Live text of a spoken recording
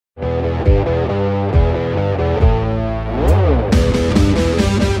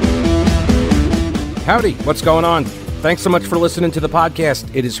Howdy, what's going on? Thanks so much for listening to the podcast.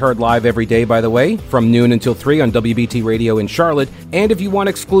 It is heard live every day, by the way, from noon until 3 on WBT Radio in Charlotte. And if you want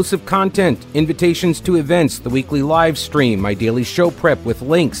exclusive content, invitations to events, the weekly live stream, my daily show prep with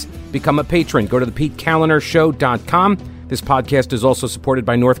links, become a patron. Go to thepetekallinershow.com. This podcast is also supported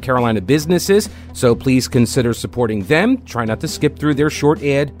by North Carolina businesses, so please consider supporting them. Try not to skip through their short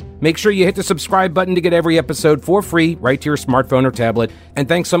ad. Make sure you hit the subscribe button to get every episode for free right to your smartphone or tablet. And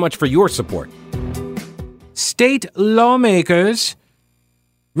thanks so much for your support. State lawmakers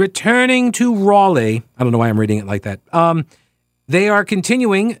returning to Raleigh. I don't know why I'm reading it like that. They are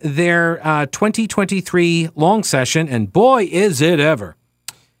continuing their 2023 long session, and boy, is it ever.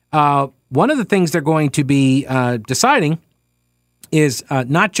 One of the things they're going to be deciding is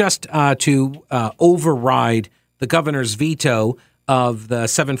not just to override the governor's veto of the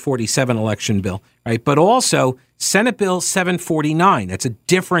 747 election bill, right? But also Senate Bill 749. That's a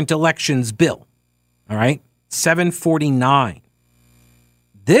different elections bill, all right? 749.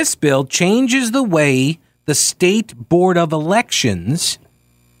 This bill changes the way the State Board of Elections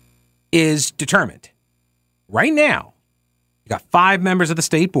is determined. Right now, you got 5 members of the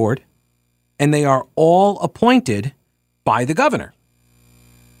state board, and they are all appointed by the governor.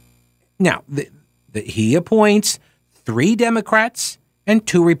 Now, he appoints 3 Democrats and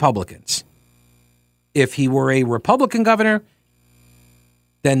 2 Republicans. If he were a Republican governor,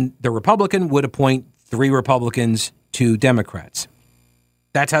 then the Republican would appoint 3 Republicans, 2 Democrats.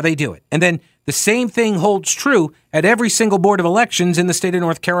 That's how they do it. And then the same thing holds true at every single board of elections in the state of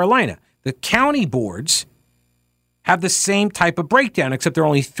North Carolina. The county boards have the same type of breakdown, except there are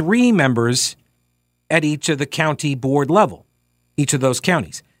only 3 members at each of the county board level, each of those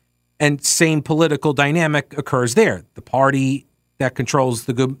counties. And same political dynamic occurs there. The party that controls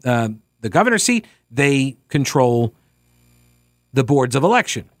the governor's seat, they control the boards of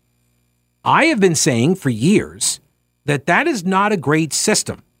election. I have been saying for years that is not a great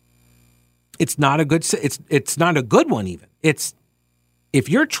system. It's not a good. It's not a good one even. It's if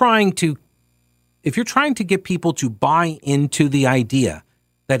you're trying to get people to buy into the idea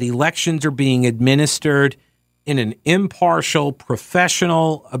that elections are being administered in an impartial,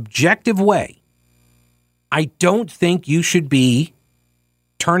 professional, objective way, I don't think you should be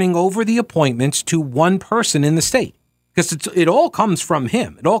turning over the appointments to one person in the state. Because it all comes from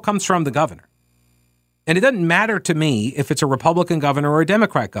him. It all comes from the governor. And it doesn't matter to me if it's a Republican governor or a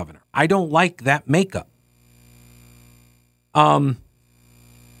Democrat governor. I don't like that makeup. The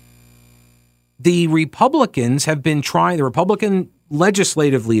Republican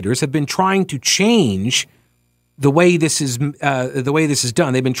legislative leaders have been trying to change the way this is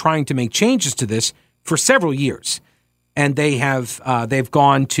done. They've been trying to make changes to this for several years. And they've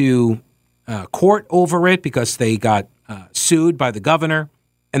gone to court over it because they got sued by the governor,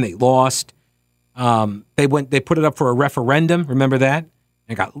 and they lost. They put it up for a referendum. Remember that?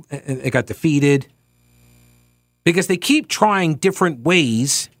 It got defeated because they keep trying different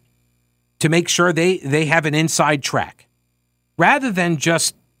ways to make sure they have an inside track, rather than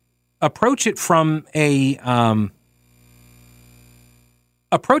just approach it from a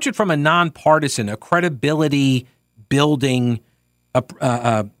nonpartisan, a credibility building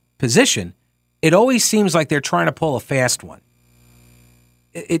position. It always seems like they're trying to pull a fast one.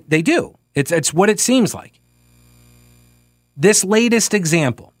 They do. It's what it seems like. This latest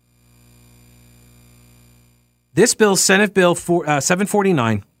example. This bill, Senate Bill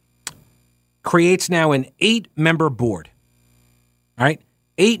 749, creates now an 8-member board. All right?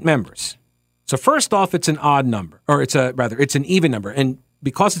 8 members. So first off, it's an odd number, or it's an even number. And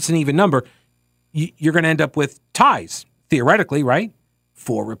because it's an even number, you're going to end up with ties, theoretically, right?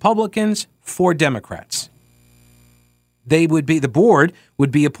 4 Republicans, 4 Democrats. The board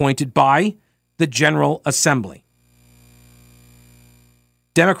would be appointed by the General Assembly.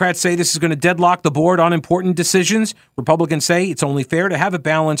 Democrats say this is going to deadlock the board on important decisions. Republicans say it's only fair to have a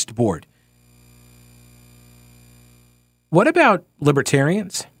balanced board. What about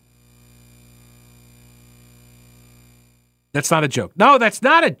libertarians? That's not a joke. No, that's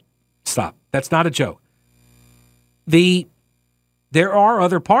not a... Stop. That's not a joke. There are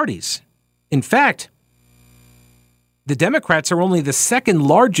other parties. In fact, the Democrats are only the second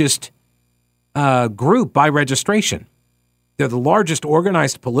largest group by registration. They're the largest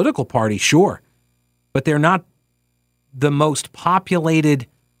organized political party, sure, but they're not the most populated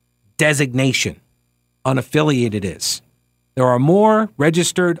designation. Unaffiliated is. There are more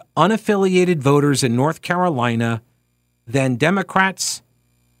registered unaffiliated voters in North Carolina than Democrats,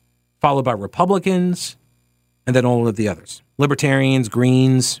 followed by Republicans, and then all of the others. Libertarians,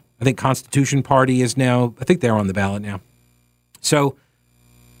 Greens, I think Constitution Party is now, I think they're on the ballot now. So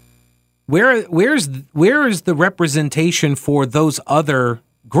where is the representation for those other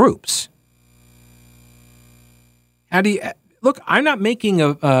groups? How do you look? I'm not making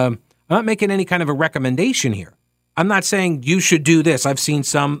any kind of a recommendation here. I'm not saying you should do this. I've seen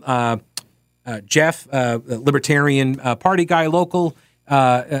some Jeff, Libertarian Party guy, local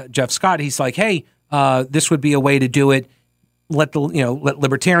Jeff Scott. He's like, hey, this would be a way to do it. Let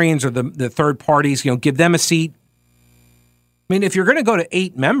Libertarians or the third parties, give them a seat. I mean, if you're going to go to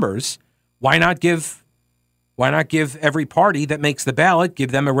 8 members, why not give every party that makes the ballot,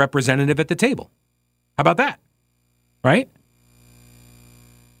 give them a representative at the table? How about that? Right?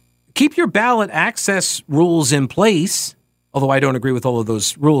 Keep your ballot access rules in place, although I don't agree with all of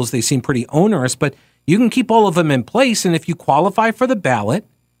those rules. They seem pretty onerous, but you can keep all of them in place. And if you qualify for the ballot,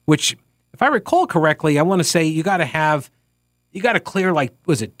 which, if I recall correctly, I want to say you got to clear, like,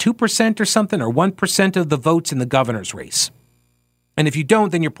 was it 2% or something, or 1% of the votes in the governor's race. And if you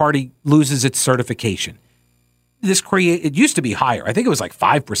don't, then your party loses its certification. It used to be higher. I think it was like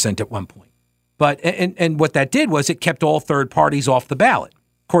 5% at one point. But and what that did was it kept all third parties off the ballot.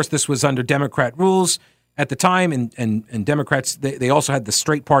 Of course, this was under Democrat rules at the time, and Democrats, they also had the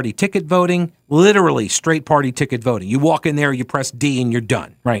straight party ticket voting, literally straight party ticket voting. You walk in there, you press D, and you're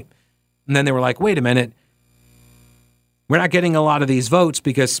done, right? And then they were like, wait a minute, we're not getting a lot of these votes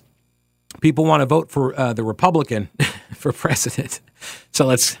because people want to vote for the Republican for president. So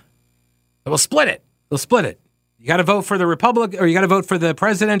we'll split it. We'll split it. You got to vote for the Republican, or you got to vote for the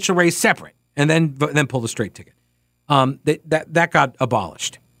presidential race separate, and then pull the straight ticket. That got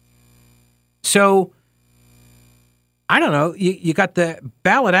abolished. So I don't know. You got the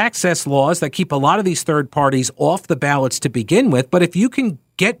ballot access laws that keep a lot of these third parties off the ballots to begin with. But if you can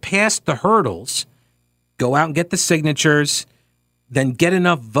get past the hurdles, go out and get the signatures, then get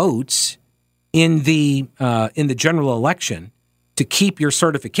enough votes in the general election to keep your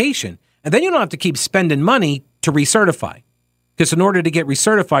certification, and then you don't have to keep spending money to recertify. Because in order to get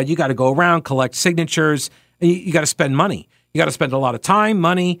recertified, you got to go around, collect signatures, and you got to spend money. You got to spend a lot of time,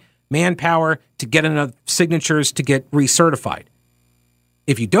 money, manpower to get enough signatures to get recertified.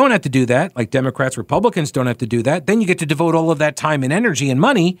 If you don't have to do that, like Democrats, Republicans don't have to do that, then you get to devote all of that time and energy and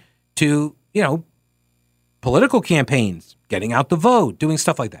money to, political campaigns, getting out the vote, doing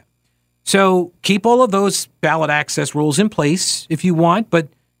stuff like that. So keep all of those ballot access rules in place if you want, but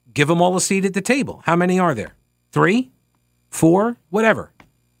give them all a seat at the table. How many are there? 3, 4, whatever.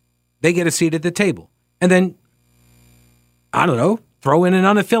 They get a seat at the table. And then, I don't know, throw in an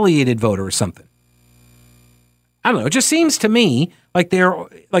unaffiliated voter or something. I don't know. It just seems to me like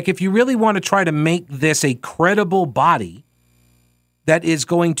if you really want to try to make this a credible body that is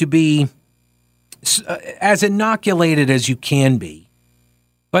going to be as inoculated as you can be,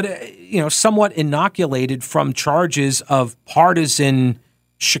 but, somewhat inoculated from charges of partisan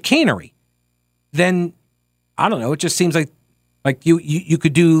chicanery, then, I don't know, it just seems like you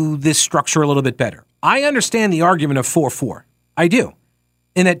could do this structure a little bit better. I understand the argument of 4-4. I do.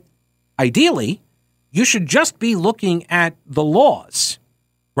 In that, ideally, you should just be looking at the laws,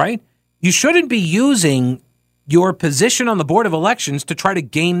 right? You shouldn't be using your position on the Board of Elections to try to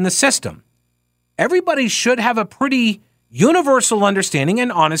game the system. Everybody should have a pretty universal understanding,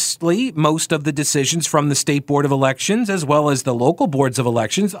 and honestly, most of the decisions from the State Board of Elections, as well as the local boards of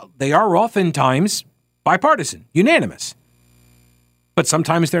elections, they are oftentimes bipartisan, unanimous. But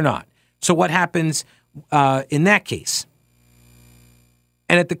sometimes they're not. So what happens in that case?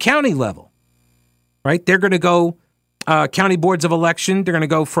 And at the county level, right, they're going to go, county boards of election, they're going to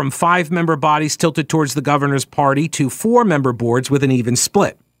go from 5-member bodies tilted towards the governor's party to 4-member boards with an even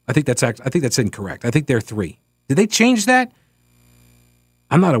split. I think that's incorrect. I think they're 3. Did they change that?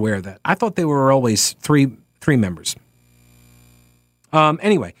 I'm not aware of that. I thought they were always three members.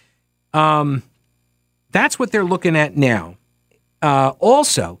 Anyway, that's what they're looking at now.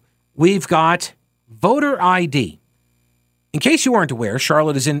 Also, we've got voter ID. In case you weren't aware,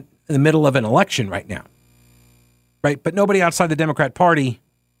 Charlotte is in the middle of an election right now, right? But nobody outside the Democrat Party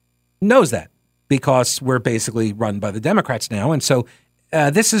knows that because we're basically run by the Democrats now. And so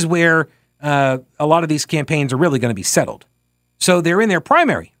this is where a lot of these campaigns are really going to be settled. So they're in their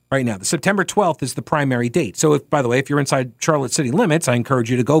primary right now. The September 12th is the primary date. So, by the way, if you're inside Charlotte city limits, I encourage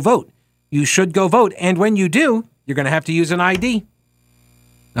you to go vote. You should go vote. And when you do, you're going to have to use an ID.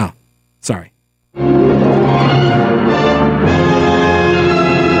 Oh, sorry.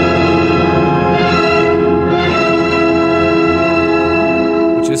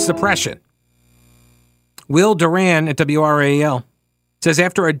 Which is suppression. Will Duran at WRAL says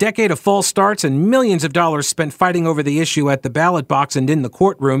after a decade of false starts and millions of dollars spent fighting over the issue at the ballot box and in the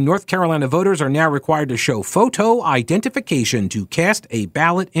courtroom, North Carolina voters are now required to show photo identification to cast a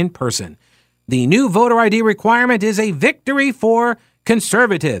ballot in person. The new voter ID requirement is a victory for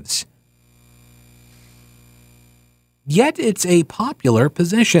conservatives. Yet it's a popular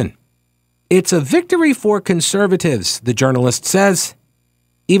position. It's a victory for conservatives, the journalist says,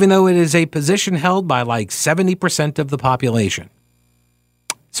 even though it is a position held by like 70% of the population.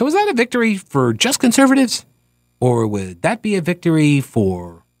 So is that a victory for just conservatives? Or would that be a victory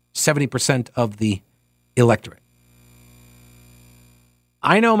for 70% of the electorate?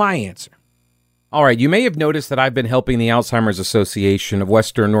 I know my answer. All right, you may have noticed that I've been helping the Alzheimer's Association of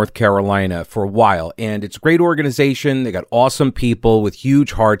Western North Carolina for a while, and it's a great organization. They got awesome people with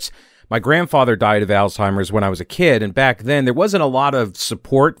huge hearts. My grandfather died of Alzheimer's when I was a kid, and back then there wasn't a lot of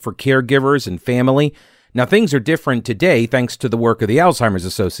support for caregivers and family. Now, things are different today thanks to the work of the Alzheimer's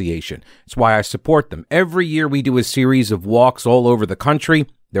Association. It's why I support them. Every year we do a series of walks all over the country.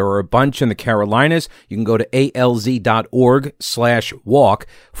 There are a bunch in the Carolinas. You can go to alz.org/walk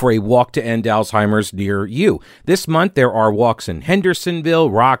for a walk to end Alzheimer's near you. This month, there are walks in Hendersonville,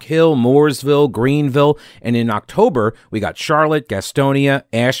 Rock Hill, Mooresville, Greenville, and in October, we got Charlotte, Gastonia,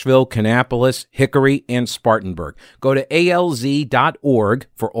 Asheville, Kannapolis, Hickory, and Spartanburg. Go to alz.org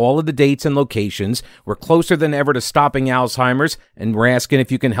for all of the dates and locations. We're closer than ever to stopping Alzheimer's, and we're asking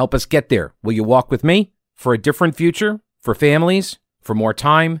if you can help us get there. Will you walk with me for a different future, for families, for more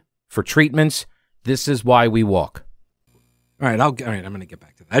time, for treatments? This is why we walk. All right, I'm going to get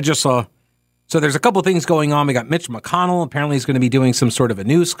back to that. I just saw, so there's a couple things going on. We got Mitch McConnell. Apparently he's going to be doing some sort of a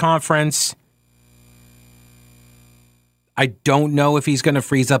news conference. I don't know if he's going to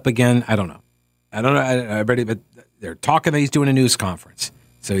freeze up again. I don't know. But they're talking that he's doing a news conference.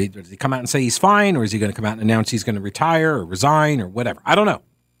 So does he come out and say he's fine, or is he going to come out and announce he's going to retire or resign or whatever? I don't know.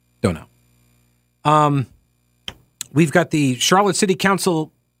 Don't know. We've got the Charlotte City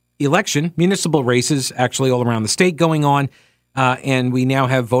Council election, municipal races actually all around the state going on, and we now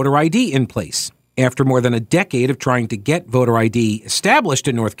have voter ID in place. After more than a decade of trying to get voter ID established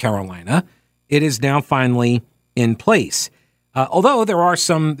in North Carolina, it is now finally in place. Although there are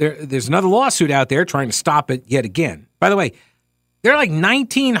there's another lawsuit out there trying to stop it yet again. By the way, there are like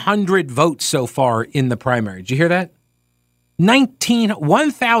 1,900 votes so far in the primary. Did you hear that?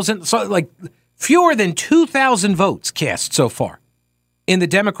 1,000, so like fewer than 2,000 votes cast so far in the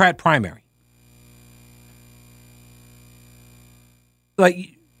Democrat primary.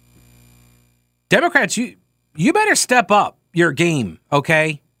 Like, Democrats, you better step up your game,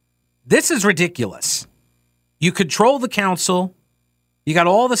 okay? This is ridiculous. You control the council. You got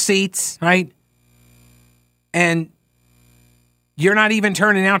all the seats, right? And you're not even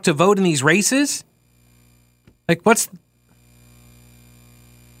turning out to vote in these races? Like, what's...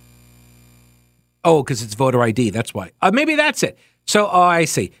 Oh, because it's voter ID. That's why. Maybe that's it. So, I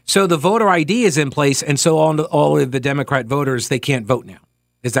see. So the voter ID is in place, and so all of the Democrat voters, they can't vote now.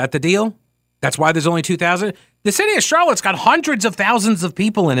 Is that the deal? That's why there's only 2,000? The city of Charlotte's got hundreds of thousands of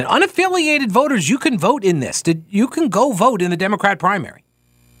people in it. Unaffiliated voters, you can vote in this. You can go vote in the Democrat primary.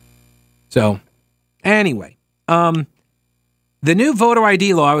 So, anyway, the new voter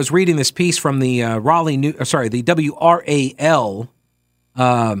ID law, I was reading this piece from the the WRAL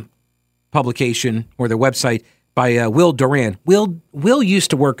publication or their website by Will Duran. Will used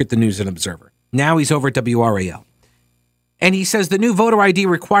to work at the News and Observer. Now he's over at WRAL. And he says the new voter ID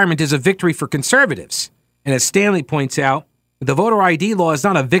requirement is a victory for conservatives. And as Stanley points out, the voter ID law is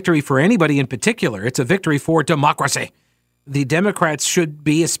not a victory for anybody in particular. It's a victory for democracy. The Democrats should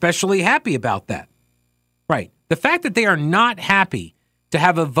be especially happy about that. Right. The fact that they are not happy to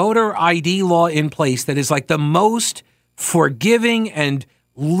have a voter ID law in place that is like the most forgiving and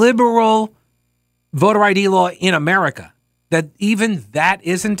liberal voter ID law in America, that even that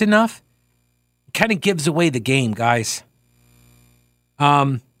isn't enough, kind of gives away the game, guys.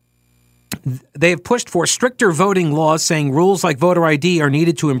 They have pushed for stricter voting laws, saying rules like voter ID are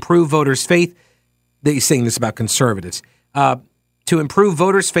needed to improve voters' faith. They're saying this about conservatives, to improve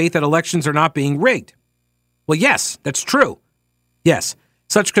voters' faith that elections are not being rigged. Well, yes, that's true. Yes.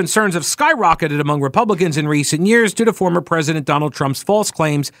 Such concerns have skyrocketed among Republicans in recent years due to former President Donald Trump's false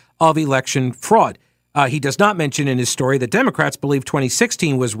claims of election fraud. He does not mention in his story that Democrats believe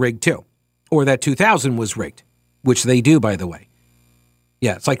 2016 was rigged too, or that 2000 was rigged, which they do, by the way.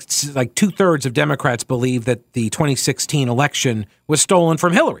 Yeah, it's like 2/3 of Democrats believe that the 2016 election was stolen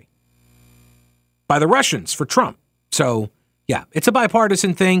from Hillary by the Russians for Trump. So, yeah, it's a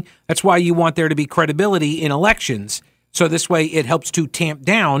bipartisan thing. That's why you want there to be credibility in elections. So this way it helps to tamp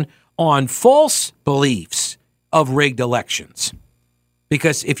down on false beliefs of rigged elections.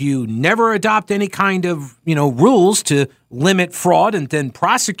 Because if you never adopt any kind of, rules to limit fraud and then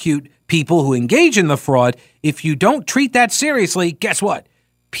prosecute people who engage in the fraud, if you don't treat that seriously, guess what?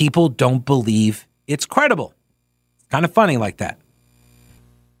 People don't believe it's credible. Kind of funny like that.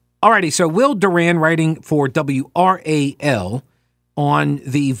 Alrighty, so Will Duran writing for WRAL on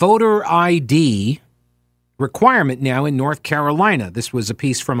the voter ID requirement now in North Carolina. This was a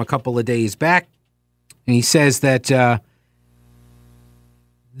piece from a couple of days back. And he says that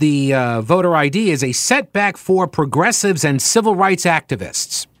the voter ID is a setback for progressives and civil rights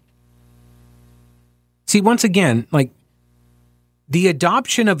activists. See, once again, the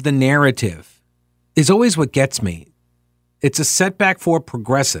adoption of the narrative is always what gets me. It's a setback for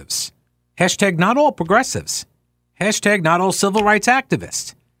progressives. Hashtag not all progressives. Hashtag not all civil rights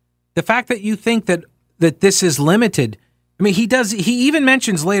activists. The fact that you think that this is limited. I mean, he even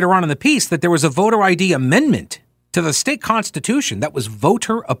mentions later on in the piece that there was a voter ID amendment to the state constitution that was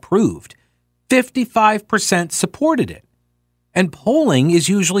voter approved. 55% supported it. And polling is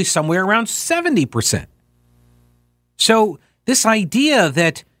usually somewhere around 70%. So this idea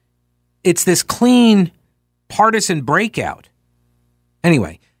that it's this clean partisan breakout.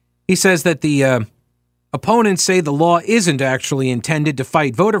 Anyway, he says that the opponents say the law isn't actually intended to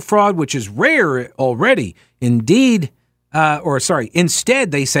fight voter fraud, which is rare already. Instead,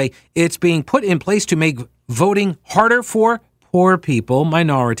 they say it's being put in place to make voting harder for poor people,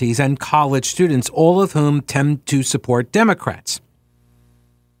 minorities, and college students, all of whom tend to support Democrats.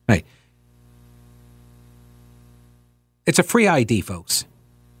 Right. It's a free ID, folks.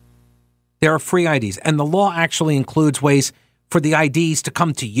 There are free IDs, and the law actually includes ways for the IDs to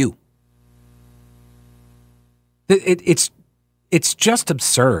come to you. It's just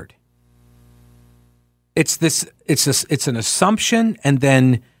absurd. It's an assumption and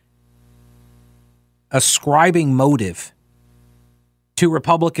then ascribing motive to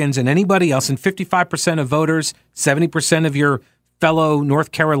Republicans and anybody else, and 55% of voters, 70% of your fellow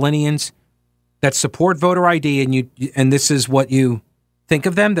North Carolinians that support voter ID, and this is what you think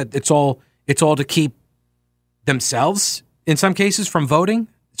of them, that it's all to keep themselves, in some cases, from voting.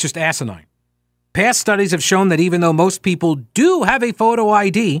 It's just asinine. Past studies have shown that even though most people do have a photo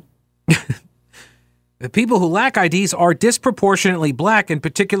ID, the people who lack IDs are disproportionately black and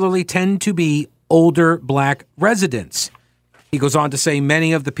particularly tend to be older black residents. He goes on to say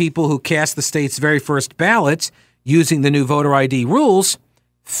many of the people who cast the state's very first ballots using the new voter ID rules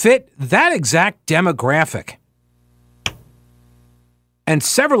fit that exact demographic. And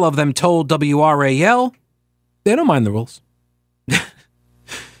several of them told WRAL they don't mind the rules.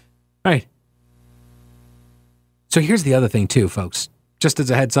 Right. So here's the other thing, too, folks. Just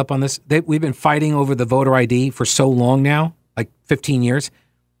as a heads up on this, we've been fighting over the voter ID for so long now, like 15 years,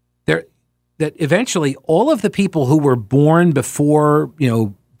 that eventually all of the people who were born before,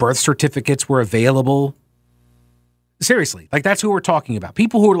 birth certificates were available. Seriously, that's who we're talking about.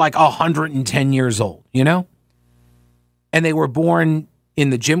 People who are 110 years old, and they were born in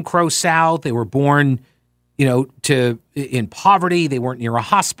the Jim Crow South. They were born, in poverty. They weren't near a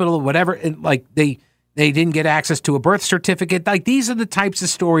hospital or whatever. And they didn't get access to a birth certificate. These are the types of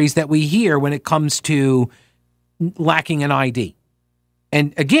stories that we hear when it comes to lacking an ID.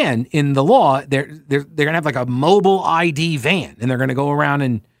 And again, in the law, they're going to have a mobile ID van, and they're going to go around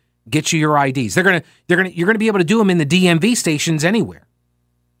and get you your IDs. You're going to be able to do them in the DMV stations anywhere.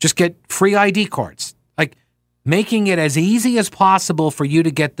 Just get free ID cards. Making it as easy as possible for you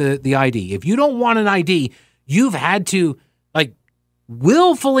to get the ID. If you don't want an ID, you've had to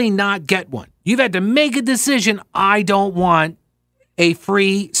willfully not get one. You've had to make a decision. I don't want a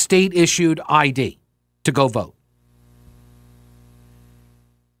free state-issued ID to go vote.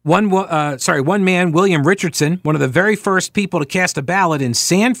 One man, William Richardson, one of the very first people to cast a ballot in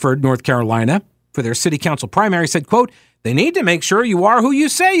Sanford, North Carolina, for their city council primary, said, quote, "They need to make sure you are who you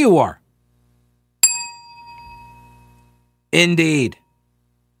say you are." Indeed.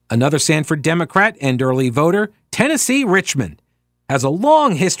 Another Sanford Democrat and early voter, Tennessee Richmond, has a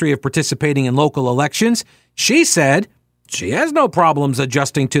long history of participating in local elections. She said she has no problems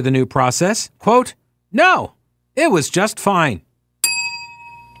adjusting to the new process. Quote, "No, it was just fine."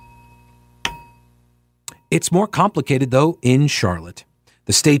 It's more complicated, though, in Charlotte,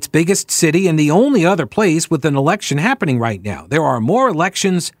 the state's biggest city and the only other place with an election happening right now. There are more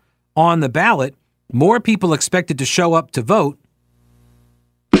elections on the ballot, more people expected to show up to vote.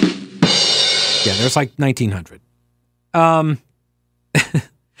 Yeah, there's 1,900.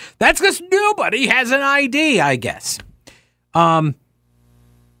 That's because nobody has an ID, I guess. And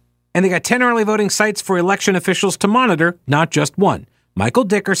they got 10 early voting sites for election officials to monitor, not just one. Michael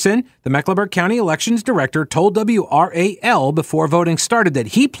Dickerson, the Mecklenburg County Elections Director, told WRAL before voting started that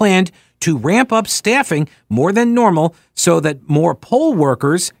he planned to ramp up staffing more than normal so that more poll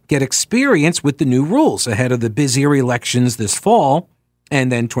workers get experience with the new rules ahead of the busier elections this fall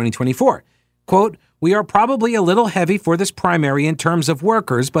and then 2024. Quote, "We are probably a little heavy for this primary in terms of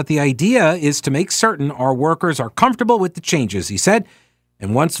workers, but the idea is to make certain our workers are comfortable with the changes," he said.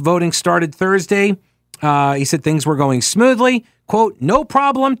 And once voting started Thursday, he said things were going smoothly. Quote, "No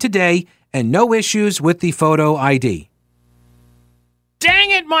problem today and no issues with the photo ID."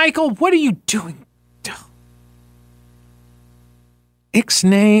 Dang it, Michael. What are you doing?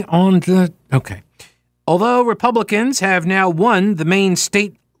 Ixnay on the... Okay. Although Republicans have now won the main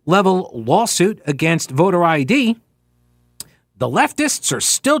state-level lawsuit against voter ID, the leftists are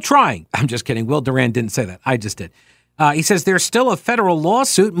still trying. I'm just kidding. Will Duran didn't say that. I just did. He says there's still a federal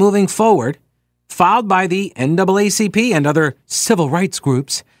lawsuit moving forward, filed by the NAACP and other civil rights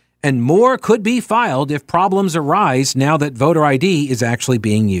groups, and more could be filed if problems arise now that voter ID is actually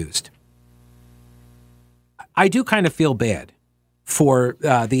being used. I do kind of feel bad for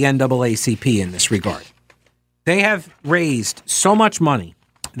the NAACP in this regard. They have raised so much money.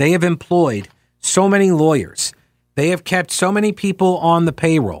 They have employed so many lawyers. They have kept so many people on the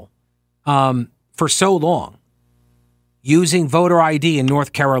payroll for so long using voter ID in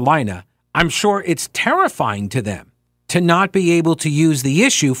North Carolina. I'm sure it's terrifying to them to not be able to use the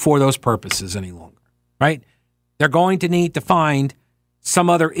issue for those purposes any longer, right? They're going to need to find some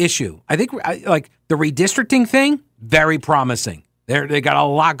other issue. I think like the redistricting thing, very promising. They got a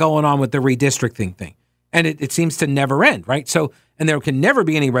lot going on with the redistricting thing. And it seems to never end, right? So, and there can never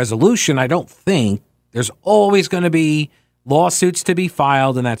be any resolution, I don't think. There's always going to be lawsuits to be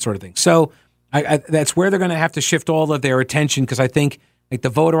filed and that sort of thing. So that's where they're going to have to shift all of their attention, because I think like the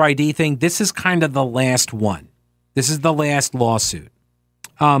voter ID thing, this is kind of the last one. This is the last lawsuit.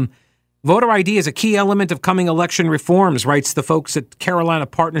 Voter ID is a key element of coming election reforms, writes the folks at Carolina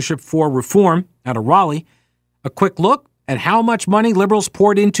Partnership for Reform out of Raleigh. A quick look at how much money liberals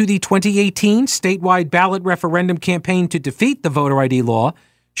poured into the 2018 statewide ballot referendum campaign to defeat the voter ID law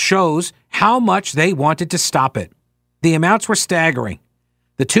shows how much they wanted to stop it. The amounts were staggering.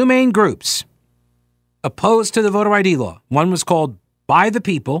 The two main groups opposed to the voter ID law, one was called By the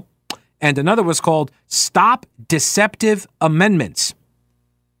People, and another was called Stop Deceptive Amendments.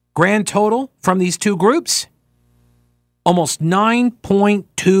 Grand total from these two groups, almost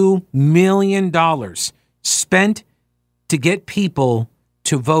 $9.2 million spent to get people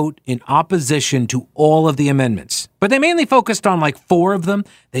to vote in opposition to all of the amendments. But they mainly focused on like 4 of them.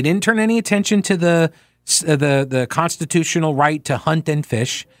 They didn't turn any attention to the constitutional right to hunt and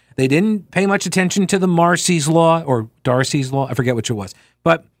fish. They didn't pay much attention to the Marcy's Law or Darcy's Law. I forget which it was.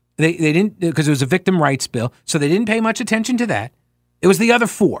 But they didn't, because it was a victim rights bill. So they didn't pay much attention to that. It was the other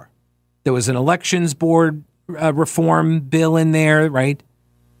 4. There was an elections board reform bill in there, right?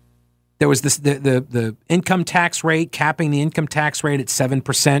 There was this the income tax rate, capping the income tax rate at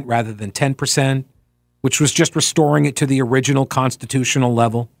 7% rather than 10%, which was just restoring it to the original constitutional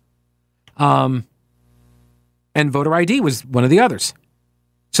level. And voter ID was one of the others.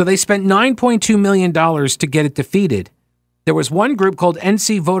 So they spent $9.2 million to get it defeated. There was one group called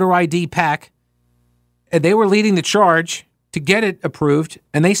NC Voter ID PAC, and they were leading the charge to get it approved,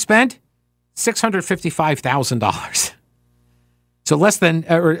 and they spent $655,000. So less than,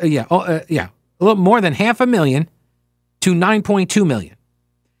 a little more than $500,000 to $9.2 million.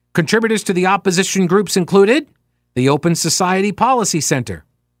 Contributors to the opposition groups included the Open Society Policy Center.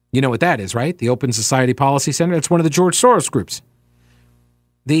 You know what that is, right? The Open Society Policy Center. It's one of the George Soros groups.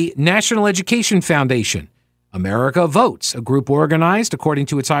 The National Education Foundation, America Votes, a group organized, according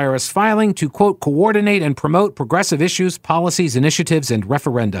to its IRS filing, to, quote, coordinate and promote progressive issues, policies, initiatives, and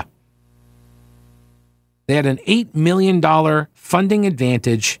referenda. They had an $8 million funding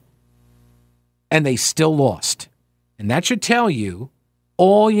advantage, and they still lost. And that should tell you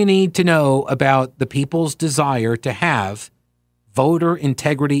all you need to know about the people's desire to have voter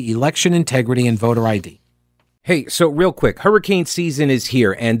integrity, election integrity, and voter ID. Hey, so real quick, hurricane season is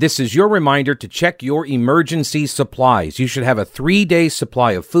here, and this is your reminder to check your emergency supplies. You should have a 3-day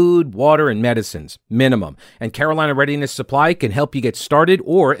supply of food, water, and medicines, minimum. And Carolina Readiness Supply can help you get started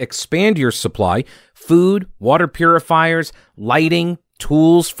or expand your supply. Food, water purifiers, lighting,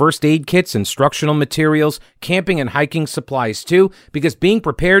 tools, first aid kits, instructional materials, camping and hiking supplies too, because being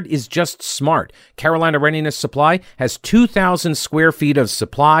prepared is just smart. Carolina Readiness Supply has 2,000 square feet of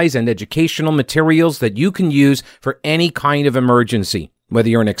supplies and educational materials that you can use for any kind of emergency. Whether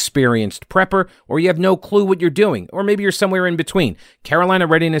you're an experienced prepper or you have no clue what you're doing, or maybe you're somewhere in between, Carolina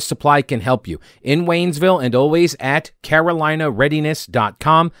Readiness Supply can help you. In Waynesville and always at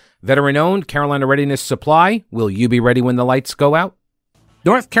carolinareadiness.com. Veteran-owned Carolina Readiness Supply. Will you be ready when the lights go out?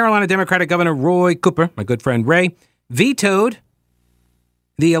 North Carolina Democratic Governor Roy Cooper, my good friend Ray, vetoed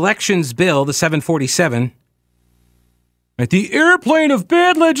the elections bill, the 747, the airplane of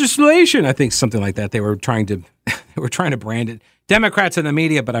bad legislation. I think something like that. They were trying to brand it. Democrats in the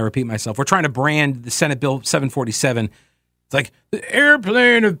media, but I repeat myself, we're trying to brand the Senate Bill 747. It's like the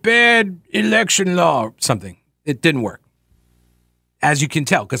airplane of bad election law or something. It didn't work, as you can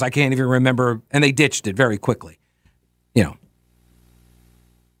tell, because I can't even remember, and they ditched it very quickly. You know,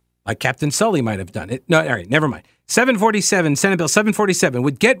 like Captain Sully might have done it. No, all right, never mind. 747, Senate Bill 747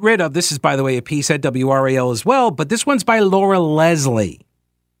 would get rid of, this is, by the way, a piece at WRAL as well, but this one's by Laura Leslie.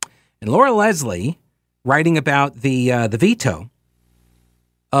 And Laura Leslie, writing about the veto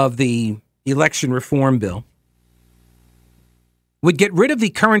of the election reform bill, would get rid of the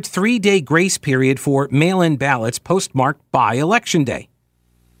current 3-day grace period for mail-in ballots postmarked by Election Day,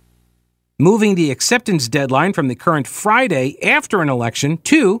 moving the acceptance deadline from the current Friday after an election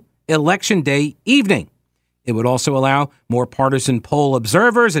to Election Day evening. It would also allow more partisan poll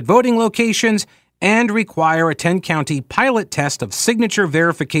observers at voting locations and require a 10-county pilot test of signature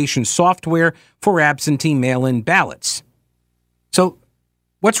verification software for absentee mail-in ballots. So,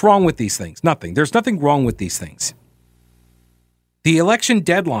 what's wrong with these things? Nothing. There's nothing wrong with these things. The election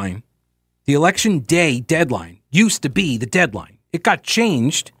deadline, the election day deadline, used to be the deadline. It got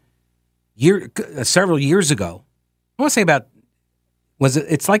changed several years ago. I want to say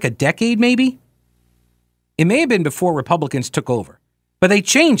it's like a decade maybe? It may have been before Republicans took over, but they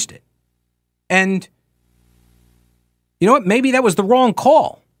changed it. And you know what? Maybe that was the wrong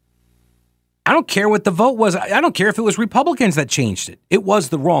call. I don't care what the vote was. I don't care if it was Republicans that changed it. It was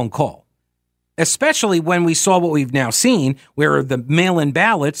the wrong call, especially when we saw what we've now seen, where the mail-in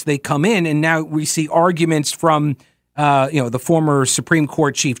ballots, they come in, and now we see arguments from the former Supreme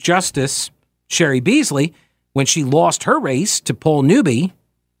Court Chief Justice, Sherry Beasley, when she lost her race to Paul Newby.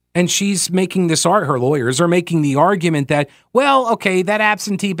 And she's making her lawyers are making the argument that, well, okay, that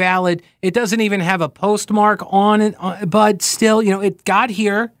absentee ballot, it doesn't even have a postmark on it, but still, it got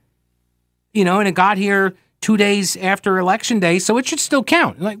here, and it got here 2 days after Election Day, so it should still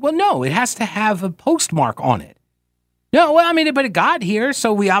count. Like, well, no, it has to have a postmark on it. No, well, but it got here,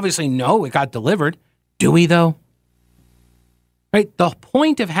 so we obviously know it got delivered. Do we, though? Right? The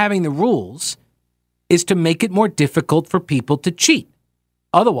point of having the rules is to make it more difficult for people to cheat.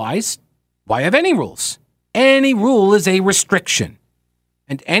 Otherwise, why have any rules? Any rule is a restriction.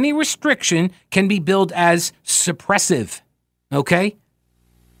 And any restriction can be billed as suppressive. Okay?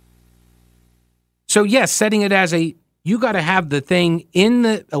 So yes, setting it as you got to have the thing in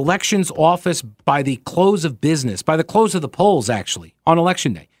the elections office by the close of business, by the close of the polls, actually, on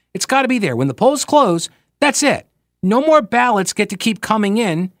Election Day. It's got to be there. When the polls close, that's it. No more ballots get to keep coming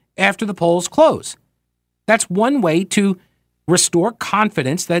in after the polls close. That's one way to restore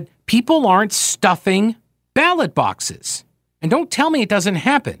confidence that people aren't stuffing ballot boxes. And don't tell me it doesn't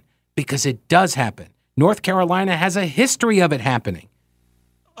happen, because it does happen. North Carolina has a history of it happening.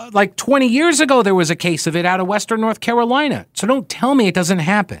 Like 20 years ago, there was a case of it out of Western North Carolina. So don't tell me it doesn't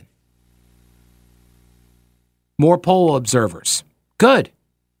happen. More poll observers. Good.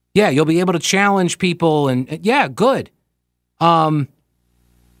 Yeah, you'll be able to challenge people, and yeah, good. Yeah,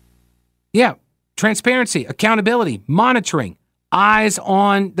 transparency, accountability, monitoring, eyes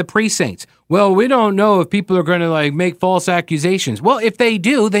on the precincts. Well, we don't know if people are going to make false accusations. Well, if they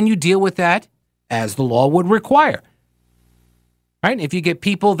do, then you deal with that as the law would require. Right? If you get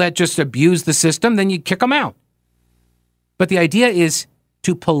people that just abuse the system, then you kick them out. But the idea is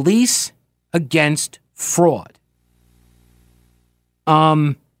to police against fraud.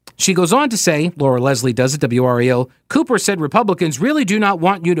 She goes on to say, Laura Leslie does at WRAL, Cooper said Republicans really do not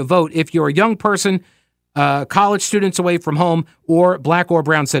want you to vote if you're a young person, college students away from home, or black or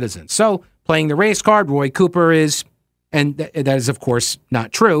brown citizens. So playing the race card, Roy Cooper is, and that is, of course,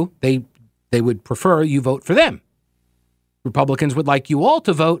 not true. They would prefer you vote for them. Republicans would like you all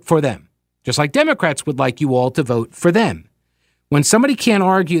to vote for them, just like Democrats would like you all to vote for them. When somebody can't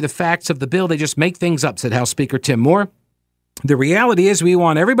argue the facts of the bill, they just make things up, said House Speaker Tim Moore. The reality is we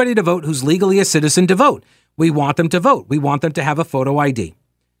want everybody to vote who's legally a citizen to vote. We want them to vote. We want them to have a photo ID.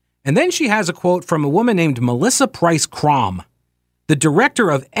 And then she has a quote from a woman named Melissa Price Crom, the director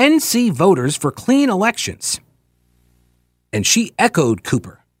of NC Voters for Clean Elections. And she echoed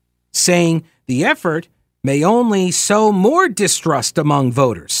Cooper, saying the effort may only sow more distrust among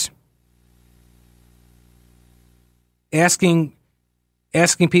voters. Asking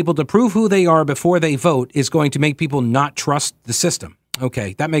asking people to prove who they are before they vote is going to make people not trust the system.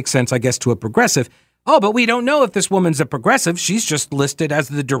 Okay, that makes sense, I guess, to a progressive. Oh, but we don't know if this woman's a progressive. She's just listed as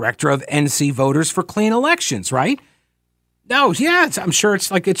the director of NC Voters for Clean Elections, right? No, yeah, I'm sure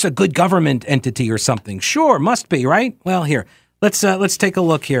it's like it's a good government entity or something. Sure, must be, right? Well, here, let's take a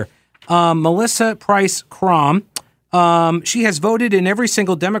look here. Melissa Price Crom, she has voted in every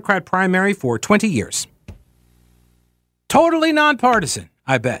single Democrat primary for 20 years. Totally nonpartisan,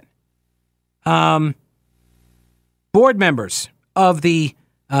 I bet. Board members of the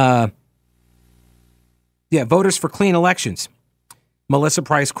Voters for Clean Elections. Melissa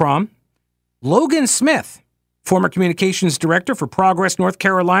Price Crom. Logan Smith, former communications director for Progress North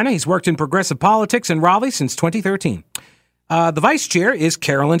Carolina. He's worked in progressive politics in Raleigh since 2013. The vice chair is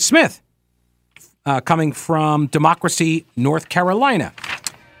Carolyn Smith, coming from Democracy North Carolina.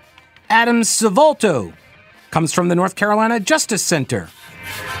 Adam Savolto comes from the North Carolina Justice Center.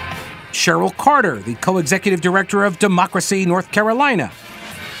 Cheryl Carter, the co-executive director of Democracy North Carolina.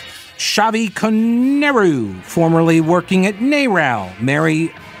 Shavi Koneru, formerly working at NARAL.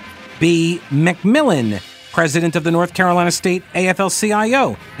 Mary B. McMillan, president of the North Carolina State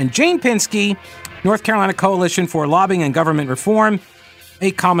AFL-CIO. And Jane Pinsky, North Carolina Coalition for Lobbying and Government Reform,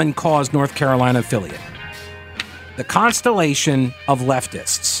 a Common Cause North Carolina affiliate. The constellation of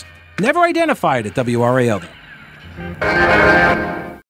leftists. Never identified at WRAL, though.